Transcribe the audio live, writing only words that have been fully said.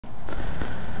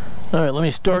All right, let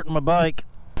me start my bike.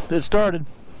 It started.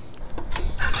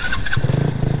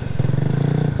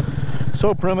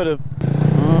 So primitive.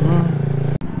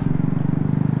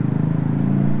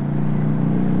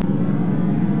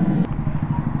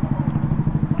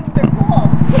 They're cool.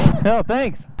 Oh,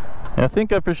 thanks. I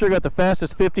think I for sure got the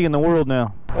fastest 50 in the world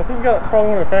now. I think you got probably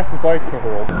one of the fastest bikes in the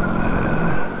world.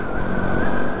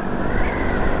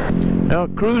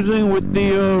 Out cruising with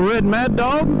the red Mad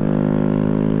Dog.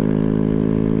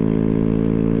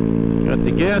 Got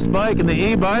the gas bike and the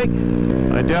e-bike.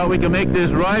 I doubt we can make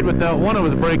this ride without one of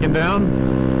us breaking down.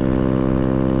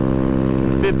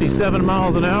 57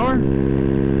 miles an hour.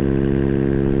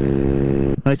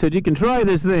 I said, you can try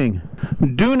this thing.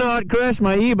 Do not crash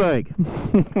my e-bike.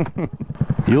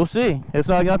 You'll see. It's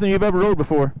not nothing you've ever rode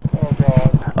before. Oh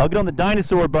God. I'll get on the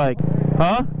dinosaur bike.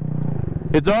 Huh?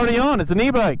 It's already on. It's an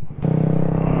e-bike.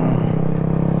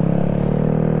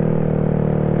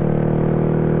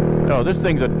 Oh, this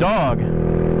thing's a dog.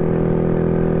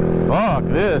 Fuck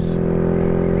this.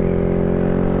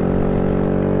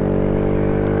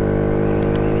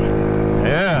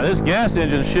 Yeah, this gas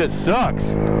engine shit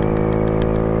sucks.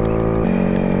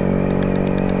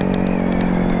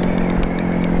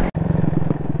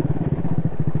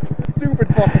 Stupid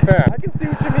fucking fast. I can see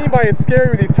what you mean by it's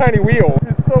scary with these tiny wheels.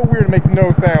 It's so weird, it makes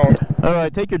no sound. All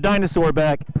right, take your dinosaur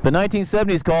back. The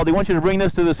 1970s called. They want you to bring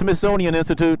this to the Smithsonian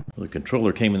Institute. The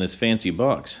controller came in this fancy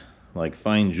box, like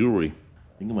fine jewelry.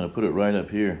 I think I'm gonna put it right up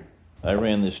here. I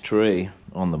ran this tray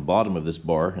on the bottom of this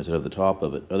bar instead of the top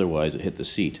of it. Otherwise, it hit the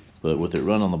seat. But with it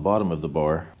run on the bottom of the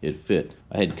bar, it fit.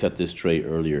 I had cut this tray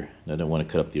earlier, and I didn't want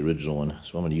to cut up the original one,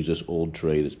 so I'm gonna use this old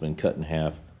tray that's been cut in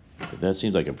half. But that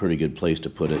seems like a pretty good place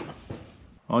to put it.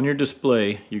 On your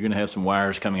display, you're going to have some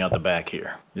wires coming out the back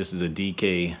here. This is a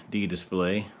DKD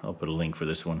display. I'll put a link for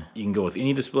this one. You can go with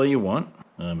any display you want,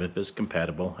 if it's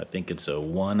compatible. I think it's a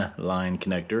One-Lin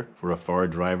connector. For a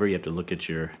Fardriver, you have to look at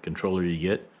your controller you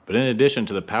get. But in addition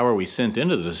to the power we sent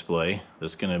into the display,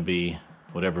 that's going to be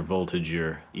whatever voltage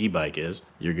your e-bike is,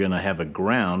 you're going to have a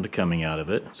ground coming out of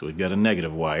it. So we've got a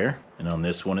negative wire, and on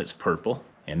this one it's purple.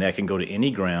 And that can go to any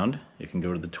ground. It can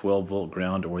go to the 12 volt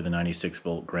ground or the 96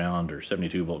 volt ground or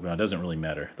 72 volt ground. It doesn't really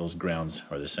matter. Those grounds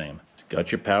are the same. It's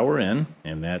got your power in,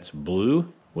 and that's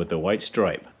blue with a white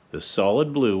stripe. The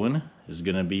solid blue one is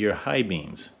going to be your high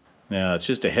beams. Now, it's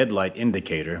just a headlight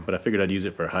indicator, but I figured I'd use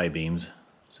it for high beams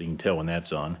so you can tell when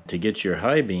that's on. To get your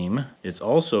high beam, it's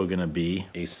also going to be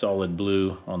a solid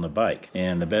blue on the bike.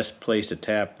 And the best place to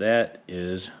tap that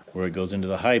is where it goes into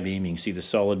the high beam. You can see the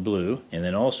solid blue, and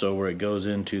then also where it goes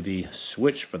into the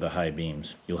switch for the high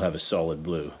beams, you'll have a solid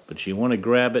blue. But you want to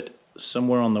grab it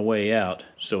somewhere on the way out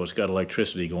so it's got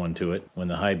electricity going to it when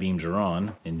the high beams are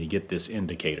on, and you get this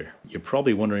indicator. You're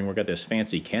probably wondering where I got this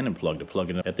fancy Canon plug to plug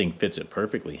it in. That thing fits it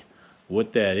perfectly.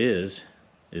 What that is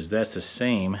that's the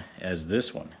same as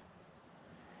this one.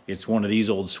 It's one of these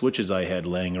old switches I had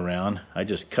laying around. I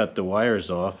just cut the wires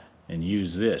off and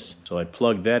use this. So I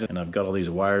plugged that in, and I've got all these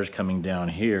wires coming down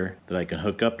here that I can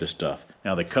hook up to stuff.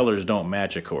 Now the colors don't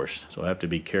match, of course, so I have to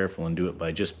be careful and do it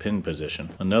by just pin position.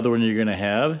 Another one you're gonna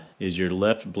have is your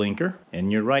left blinker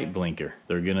and your right blinker.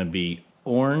 They're gonna be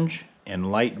orange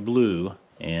and light blue,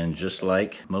 and just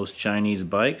like most Chinese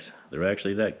bikes, they're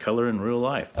actually that color in real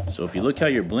life. So if you look how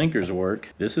your blinkers work,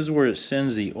 this is where it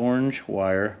sends the orange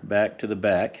wire back to the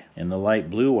back and the light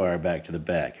blue wire back to the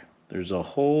back. There's a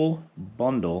whole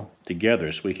bundle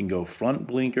together, so we can go front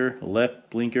blinker, left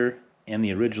blinker, and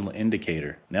the original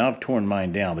indicator. Now I've torn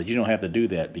mine down, but you don't have to do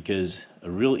that, because a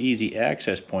real easy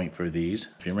access point for these,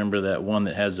 if you remember that one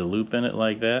that has a loop in it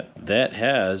like that, that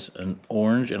has an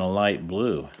orange and a light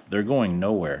blue. They're going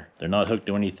nowhere. They're not hooked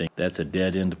to anything. That's a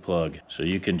dead end plug. So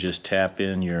you can just tap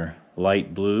in your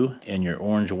light blue and your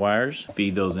orange wires,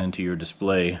 feed those into your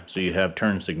display so you have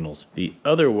turn signals. The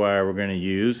other wire we're going to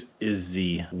use is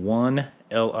the One-Lin.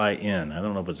 I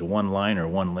don't know if it's One-Lin or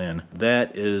One-Lin.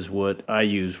 That is what I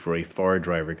use for a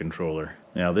Fardriver controller.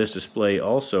 Now this display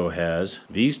also has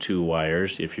these two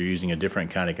wires if you're using a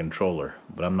different kind of controller,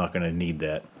 but I'm not going to need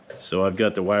that. So I've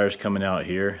got the wires coming out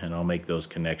here, and I'll make those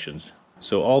connections.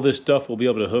 So all this stuff will be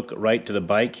able to hook right to the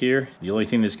bike here. The only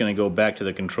thing that's going to go back to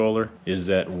the controller is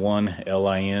that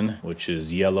One-Lin, which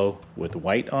is yellow with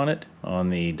white on it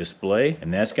on the display.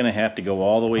 And that's going to have to go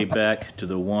all the way back to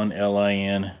the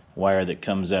One-Lin wire that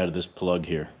comes out of this plug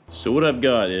here. So what I've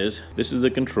got is, this is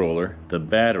the controller. The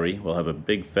battery will have a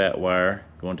big fat wire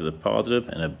going to the positive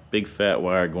and a big fat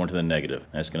wire going to the negative.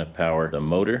 That's going to power the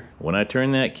motor. When I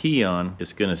turn that key on,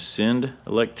 it's going to send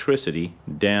electricity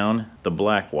down the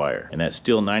black wire, and that's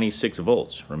still 96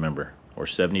 volts, remember, or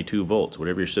 72 volts,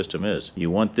 whatever your system is. You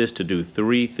want this to do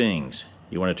three things.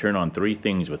 You want to turn on 3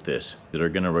 things with this that are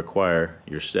going to require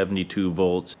your 72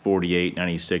 volts, 48,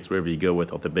 96, wherever you go with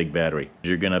the big battery.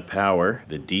 You're going to power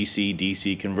the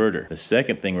DC-DC converter. The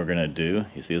second thing we're going to do,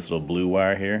 you see this little blue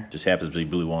wire here? Just happens to be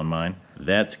blue on mine.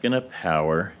 That's going to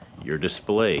power your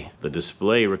display. The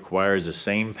display requires the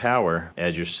same power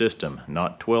as your system,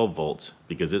 not 12 volts,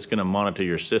 because it's going to monitor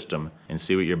your system and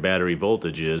see what your battery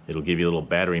voltage is. It'll give you a little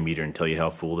battery meter and tell you how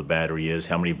full the battery is,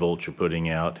 how many volts you're putting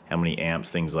out, how many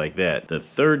amps, things like that. The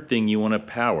third thing you want to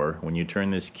power when you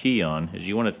turn this key on is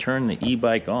you want to turn the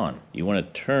e-bike on. You want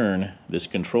to turn this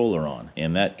controller on,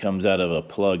 and that comes out of a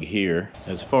plug here.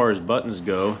 As far as buttons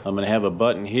go, I'm going to have a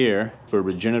button here for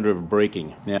regenerative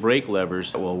braking. Now, brake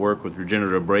levers will work with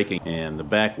regenerative braking, and the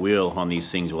back wheel on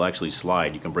these things will actually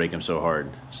slide. You can brake them so hard,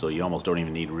 so you almost don't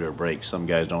even need rear brakes. Some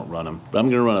guys don't run them. But I'm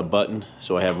going to run a button,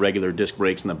 so I have regular disc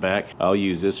brakes in the back. I'll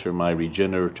use this for my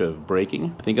regenerative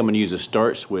braking. I think I'm going to use a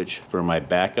start switch for my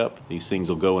backup. These things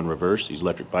will go in reverse, these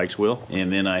electric bikes will.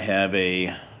 And then I have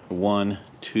a 1,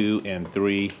 2, and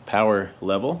 3 power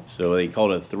level. So they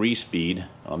call it a 3-speed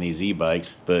on these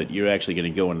e-bikes, but you're actually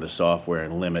going to go into the software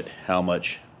and limit how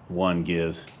much 1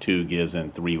 gives, 2 gives,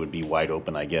 and 3 would be wide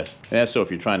open, I guess. And that's so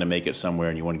if you're trying to make it somewhere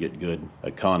and you want to get good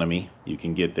economy, you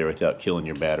can get there without killing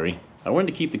your battery. I wanted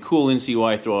to keep the cool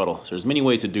NCY throttle, so there's many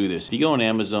ways to do this. If you go on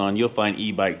Amazon, you'll find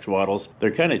e-bike throttles. They're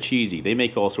kind of cheesy. They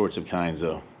make all sorts of kinds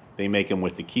though. They make them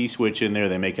with the key switch in there.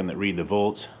 They make them that read the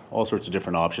volts, all sorts of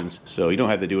different options. So you don't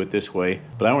have to do it this way.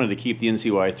 But I wanted to keep the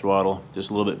NCY throttle just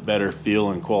a little bit better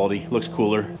feel and quality. Looks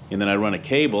cooler. And then I run a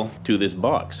cable to this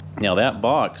box. Now that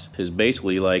box is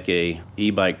basically like a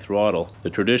e-bike throttle. The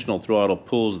traditional throttle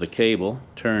pulls the cable,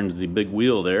 turns the big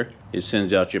wheel there. It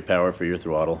sends out your power for your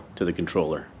throttle to the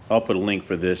controller. I'll put a link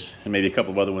for this and maybe a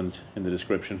couple of other ones in the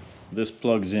description. This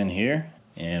plugs in here,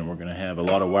 and we're going to have a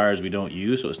lot of wires we don't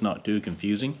use, so it's not too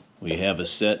confusing. We have a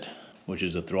set, which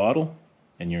is a throttle,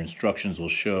 and your instructions will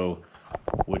show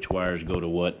which wires go to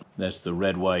what. That's the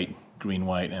red, white, green,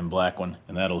 white, and black one,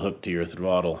 and that'll hook to your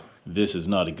throttle. This is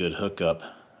not a good hookup.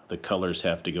 The colors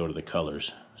have to go to the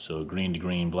colors. So green to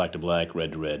green, black to black,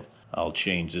 red to red. I'll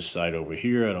change this side over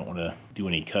here. I don't want to do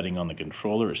any cutting on the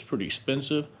controller. It's pretty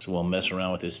expensive, so we'll mess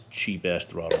around with this cheap-ass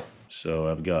throttle. So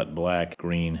I've got black,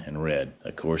 green, and red.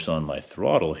 Of course, on my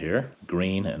throttle here,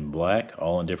 green and black,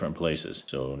 all in different places.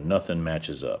 So nothing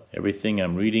matches up. Everything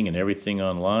I'm reading and everything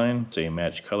online say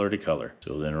match color to color.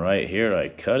 So then right here, I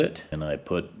cut it, and I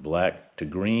put black to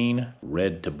green,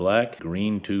 red to black,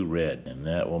 green to red. And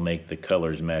that will make the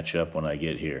colors match up when I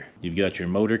get here. You've got your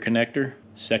motor connector,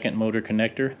 second motor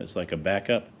connector, that's like a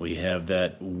backup. We have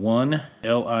that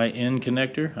One-Lin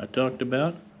connector I talked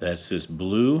about. That's this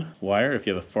blue wire if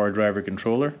you have a Fardriver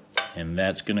controller, and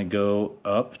that's going to go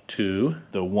up to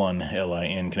the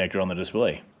One-Lin connector on the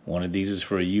display. One of these is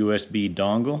for a USB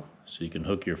dongle, so you can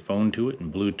hook your phone to it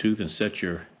and Bluetooth and set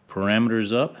your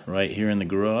parameters up right here in the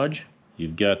garage.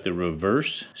 You've got the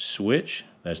reverse switch.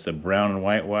 That's the brown and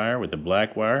white wire with the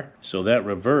black wire. So that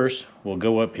reverse will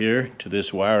go up here to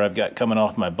this wire I've got coming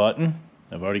off my button.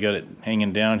 I've already got it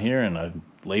hanging down here, and I've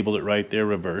labeled it right there,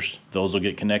 reverse. Those will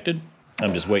get connected.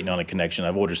 I'm just waiting on a connection.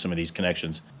 I've ordered some of these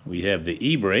connections. We have the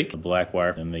e-brake, the black wire,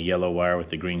 and the yellow wire with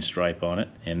the green stripe on it.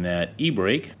 And that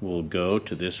e-brake will go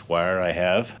to this wire I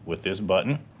have with this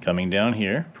button coming down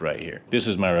here, right here. This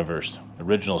is my reverse,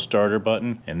 original starter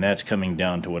button, and that's coming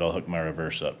down to what I'll hook my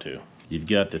reverse up to. You've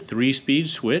got the 3-speed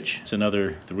switch. It's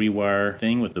another 3-wire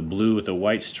thing with the blue with the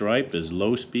white stripe is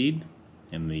low speed,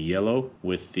 and the yellow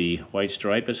with the white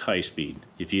stripe is high speed.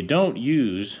 If you don't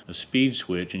use a speed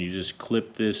switch and you just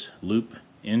clip this loop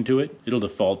into it, it'll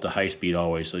default to high speed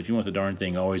always. So if you want the darn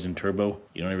thing always in turbo,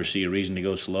 you don't ever see a reason to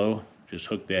go slow, just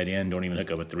hook that in. Don't even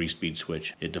hook up a 3-speed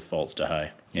switch. It defaults to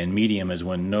high. And medium is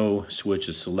when no switch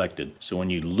is selected. So when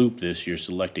you loop this, you're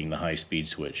selecting the high speed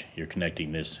switch. You're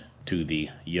connecting this to the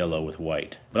yellow with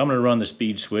white. But I'm going to run the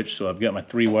speed switch, so I've got my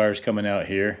 3 wires coming out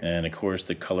here, and of course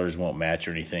the colors won't match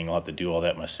or anything. I'll have to do all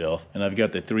that myself. And I've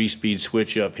got the 3-speed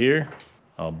switch up here.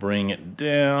 I'll bring it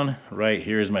down. Right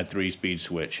here is my 3-speed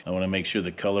switch. I want to make sure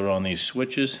the color on these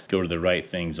switches go to the right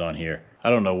things on here. I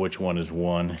don't know which one is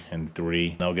 1 and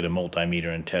 3. I'll get a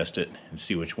multimeter and test it and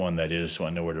see which one that is so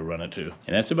I know where to run it to.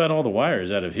 And that's about all the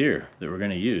wires out of here that we're going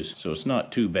to use. So it's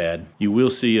not too bad. You will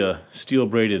see a steel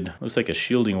braided, looks like a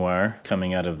shielding wire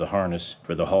coming out of the harness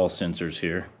for the hall sensors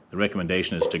here. The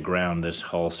recommendation is to ground this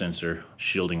hall sensor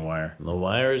shielding wire. The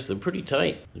wires, they're pretty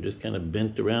tight. They're just kind of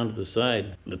bent around to the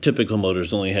side. The typical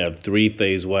motors only have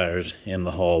 3-phase wires and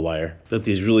the hall wire. But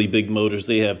these really big motors,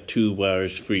 they have 2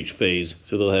 wires for each phase.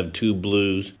 So they'll have 2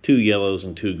 blues, 2 yellows,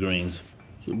 and 2 greens.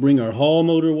 So bring our hall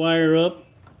motor wire up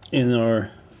and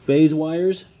our phase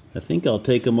wires. I think I'll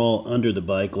take them all under the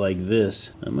bike like this.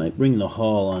 I might bring the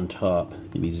haul on top,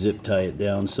 maybe zip tie it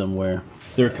down somewhere.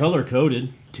 They're color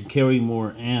coded to carry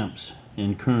more amps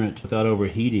and current without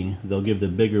overheating. They'll give the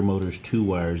bigger motors 2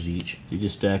 wires each. You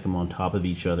just stack them on top of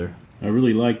each other. I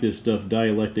really like this stuff,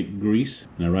 dielectric grease,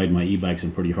 and I ride my e-bikes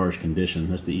in pretty harsh condition.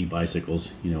 That's the e-bicycles,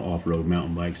 you know, off-road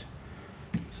mountain bikes.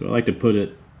 So I like to put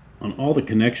it on all the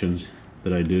connections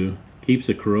that I do. Keeps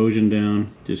the corrosion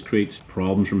down, just creates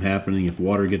problems from happening if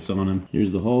water gets on them.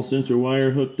 Here's the hall sensor wire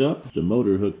hooked up, the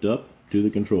motor hooked up to the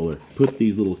controller. Put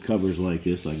these little covers like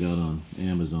this I got on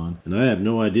Amazon. And I have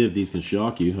no idea if these can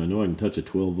shock you. I know I can touch a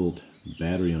 12-volt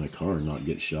battery on a car and not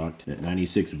get shocked. At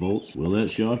 96 volts, will that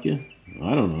shock you?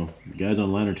 I don't know. The guys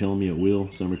online are telling me it will.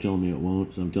 Some are telling me it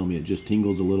won't. Some telling me it just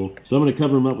tingles a little. So I'm going to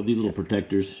cover them up with these little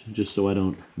protectors just so I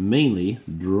don't mainly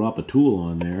drop a tool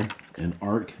on there and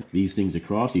arc these things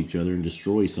across each other and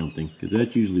destroy something, because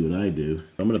that's usually what I do.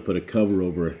 I'm going to put a cover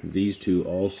over these two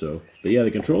also. But yeah,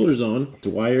 the controller's on. It's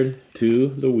wired to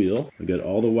the wheel. I've got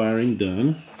all the wiring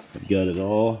done. I've got it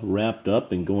all wrapped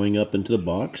up and going up into the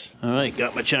box. All right,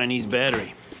 got my Chinese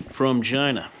battery from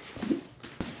China.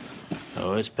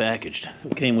 Oh, it's packaged.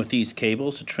 It came with these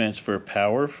cables to transfer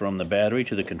power from the battery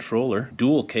to the controller.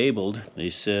 Dual cabled. They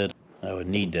said I would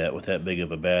need that with that big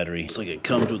of a battery. Looks like it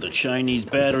comes with a Chinese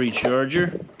battery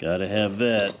charger. Gotta have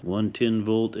that. 110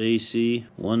 volt AC,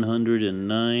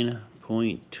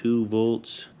 109.2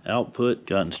 volts output.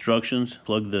 Got instructions.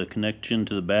 Plug the connection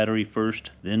to the battery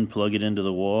first, then plug it into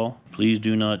the wall. Please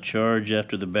do not charge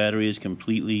after the battery is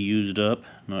completely used up.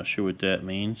 Not sure what that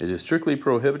means. It is strictly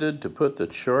prohibited to put the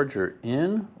charger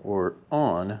in or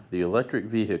on the electric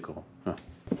vehicle. Huh.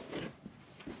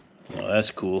 Well,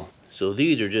 that's cool. So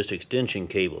these are just extension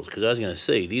cables, because I was going to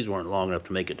say these weren't long enough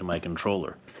to make it to my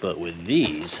controller. But with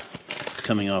these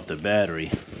coming off the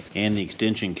battery and the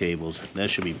extension cables, that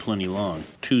should be plenty long.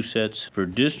 2 sets for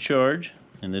discharge,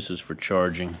 and this is for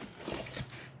charging.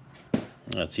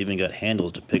 It's even got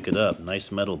handles to pick it up.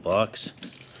 Nice metal box.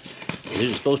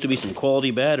 These are supposed to be some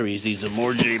quality batteries. These are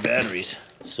Morjay batteries.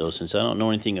 So since I don't know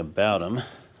anything about them,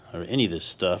 or any of this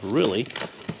stuff, really,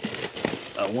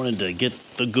 I wanted to get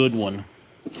the good one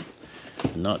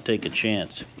and not take a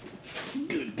chance.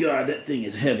 Good God, that thing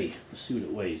is heavy. Let's see what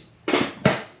it weighs.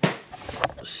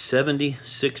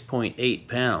 76.8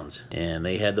 pounds, and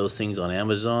they had those things on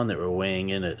Amazon that were weighing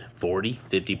in at 40,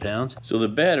 50 pounds. So the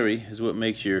battery is what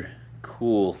makes your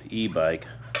cool e-bike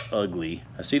ugly.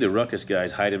 I see the ruckus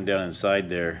guys hide them down inside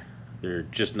there. They're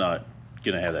just not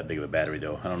gonna have that big of a battery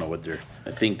though. I don't know what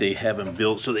I think they have them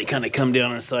built so they kind of come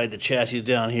down inside the chassis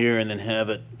down here and then have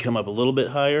it come up a little bit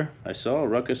higher. I saw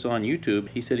Ruckus on YouTube.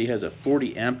 He said he has a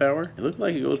 40 amp hour. It looked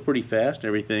like it goes pretty fast and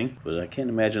everything, but I can't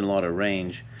imagine a lot of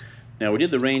range. Now we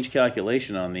did the range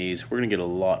calculation on these. We're gonna get a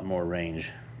lot more range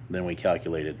than we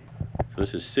calculated. So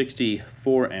this is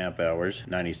 64 amp hours,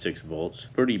 96 volts.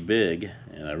 Pretty big,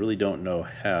 and I really don't know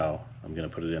how I'm gonna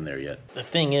put it in there yet. The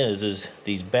thing is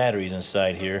these batteries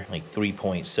inside here, like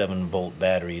 3.7 volt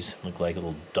batteries, look like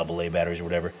little AA batteries or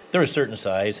whatever. They're a certain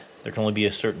size. There can only be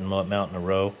a certain amount in a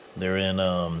row. They're in,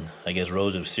 I guess,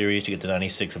 rows of series to get to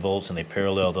 96 volts, and they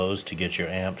parallel those to get your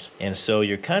amps. And so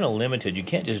you're kind of limited. You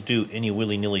can't just do any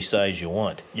willy-nilly size you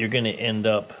want. You're gonna end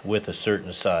up with a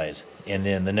certain size, and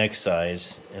then the next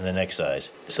size, and the next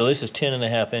size. So this is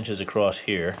 10.5 inches across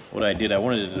here. What I did, I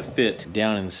wanted it to fit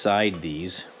down inside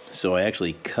these. So I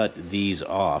actually cut these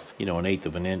off, you know, 1/8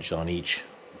 of an inch on each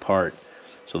part.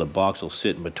 So the box will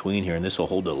sit in between here, and this will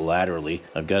hold it laterally.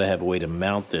 I've got to have a way to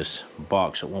mount this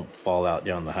box so it won't fall out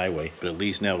down the highway. But at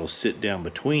least now it'll sit down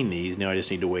between these. Now I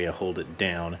just need a way to hold it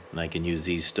down, and I can use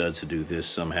these studs to do this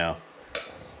somehow.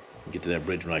 Get to that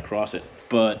bridge when I cross it.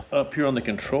 But up here on the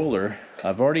controller,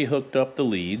 I've already hooked up the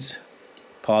leads,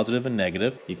 positive and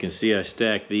negative. You can see I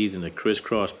stacked these in a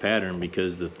crisscross pattern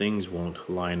because the things won't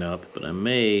line up, but I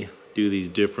may do these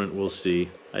different, we'll see.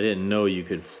 I didn't know you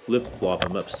could flip-flop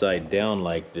them upside down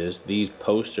like this. These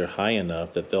posts are high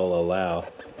enough that they'll allow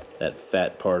that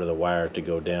fat part of the wire to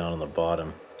go down on the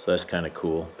bottom. So that's kind of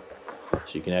cool.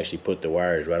 So you can actually put the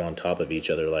wires right on top of each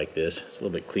other like this. It's a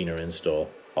little bit cleaner install.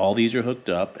 All these are hooked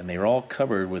up, and they're all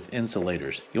covered with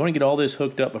insulators. You want to get all this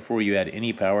hooked up before you add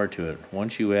any power to it.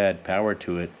 Once you add power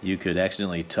to it, you could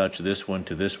accidentally touch this one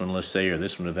to this one, let's say, or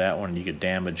this one to that one, and you could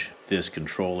damage this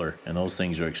controller, and those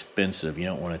things are expensive. You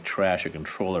don't want to trash a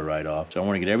controller right off. So I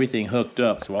want to get everything hooked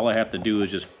up, so all I have to do is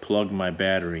just plug my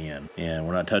battery in, and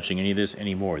we're not touching any of this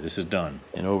anymore. This is done.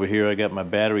 And over here I got my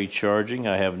battery charging.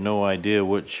 I have no idea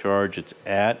what charge it's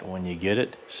at when you get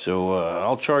it, so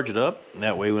I'll charge it up.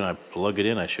 That way when I plug it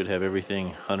in, I should have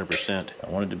everything 100%. I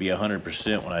want it to be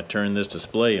 100% when I turn this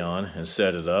display on and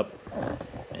set it up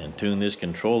and tune this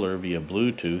controller via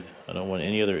Bluetooth. I don't want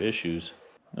any other issues.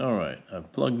 All right,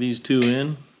 I've plugged these two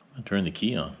in. I'll turn the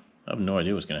key on. I have no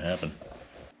idea what's going to happen.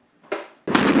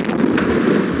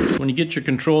 When you get your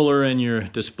controller and your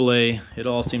display, it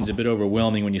all seems a bit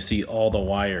overwhelming when you see all the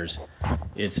wires.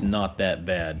 It's not that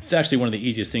bad. It's actually one of the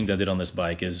easiest things I did on this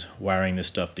bike is wiring this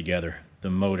stuff together. The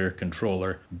motor,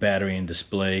 controller, battery, and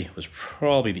display was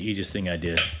probably the easiest thing I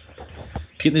did.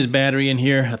 Getting this battery in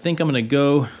here, I think I'm gonna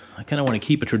go, I kind of want to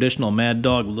keep a traditional Mad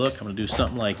Dog look. I'm gonna do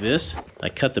something like this. I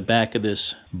cut the back of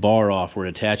this bar off where it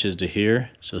attaches to here,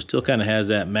 so it still kind of has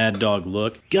that Mad Dog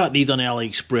look. Got these on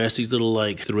AliExpress, these little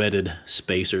like threaded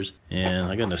spacers, and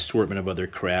I got an assortment of other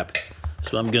crap.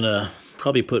 So I'm gonna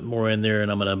probably put more in there,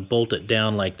 and I'm gonna bolt it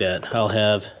down like that. I'll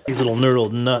have these little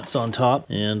knurled nuts on top,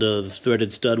 and the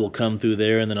threaded stud will come through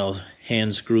there, and then I'll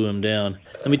hand screw them down.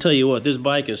 Let me tell you what, this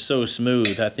bike is so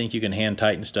smooth, I think you can hand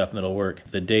tighten stuff and it'll work.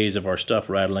 The days of our stuff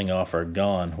rattling off are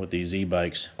gone with these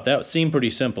e-bikes. That seemed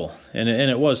pretty simple, and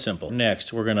it was simple.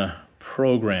 Next, we're gonna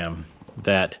program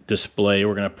that display.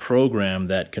 We're gonna program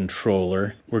that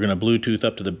controller. We're gonna Bluetooth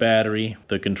up to the battery,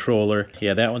 the controller.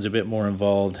 Yeah, that one's a bit more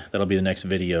involved. That'll be the next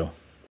video.